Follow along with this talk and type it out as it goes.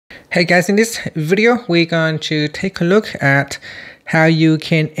Hey guys, in this video we're going to take a look at how you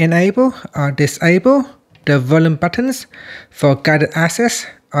can enable or disable the volume buttons for guided access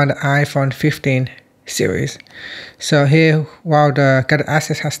on the iPhone 15 series. So here, while the guided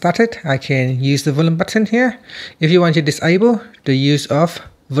access has started, I can use the volume button here. If you want to disable the use of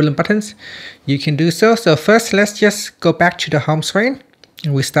volume buttons, you can do so. So first, let's just go back to the home screen.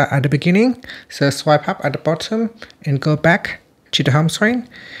 And we start at the beginning. So swipe up at the bottom and go back to the home screen.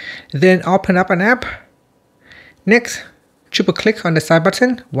 Then open up an app. Next, triple click on the side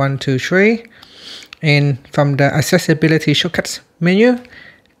button, 1, 2, 3. And from the accessibility shortcuts menu,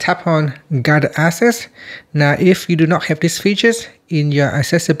 tap on guided access. Now, if you do not have these features in your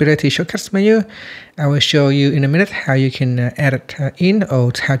accessibility shortcuts menu, I will show you in a minute how you can add it in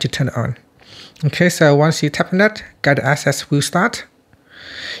or how to turn it on. Okay, so once you tap on that, guided access will start.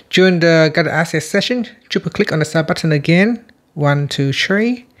 During the guided access session, triple click on the side button again, 1, 2,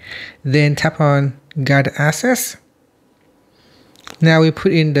 3. Then tap on guided access. Now we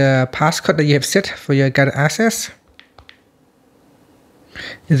put in the passcode that you have set for your guided access.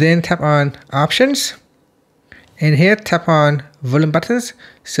 Then tap on options. And here tap on volume buttons.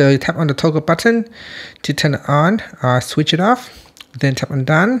 So you tap on the toggle button to turn it on or switch it off. Then tap on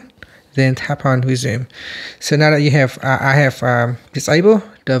done. Then tap on resume. So now that you have, I have disabled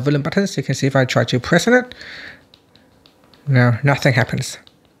the volume buttons, you can see if I try to press on it, now nothing happens.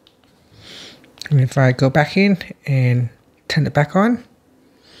 And if I go back in and turn it back on,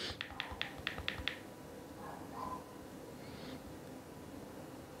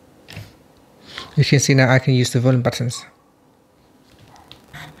 you can see now I can use the volume buttons.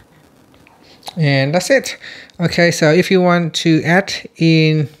 And that's it. Okay, so if you want to add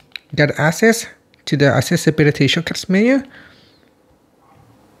in guided access to the accessibility shortcuts menu,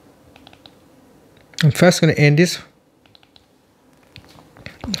 I'm first going to end this.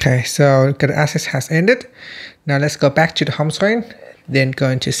 Okay, so guided access has ended. Now let's go back to the home screen, then go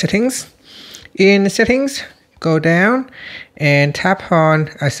into settings. In settings, go down and tap on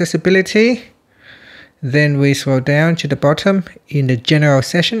accessibility. Then we scroll down to the bottom in the general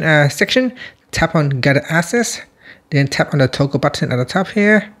section, tap on guided access, then tap on the toggle button at the top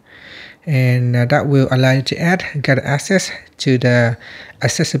here. And that will allow you to add guided access to the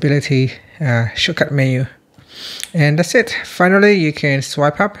accessibility shortcut menu. And that's it. Finally, you can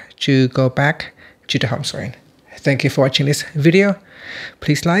swipe up to go back to the home screen. Thank you for watching this video.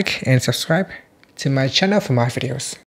 Please like and subscribe to my channel for more videos.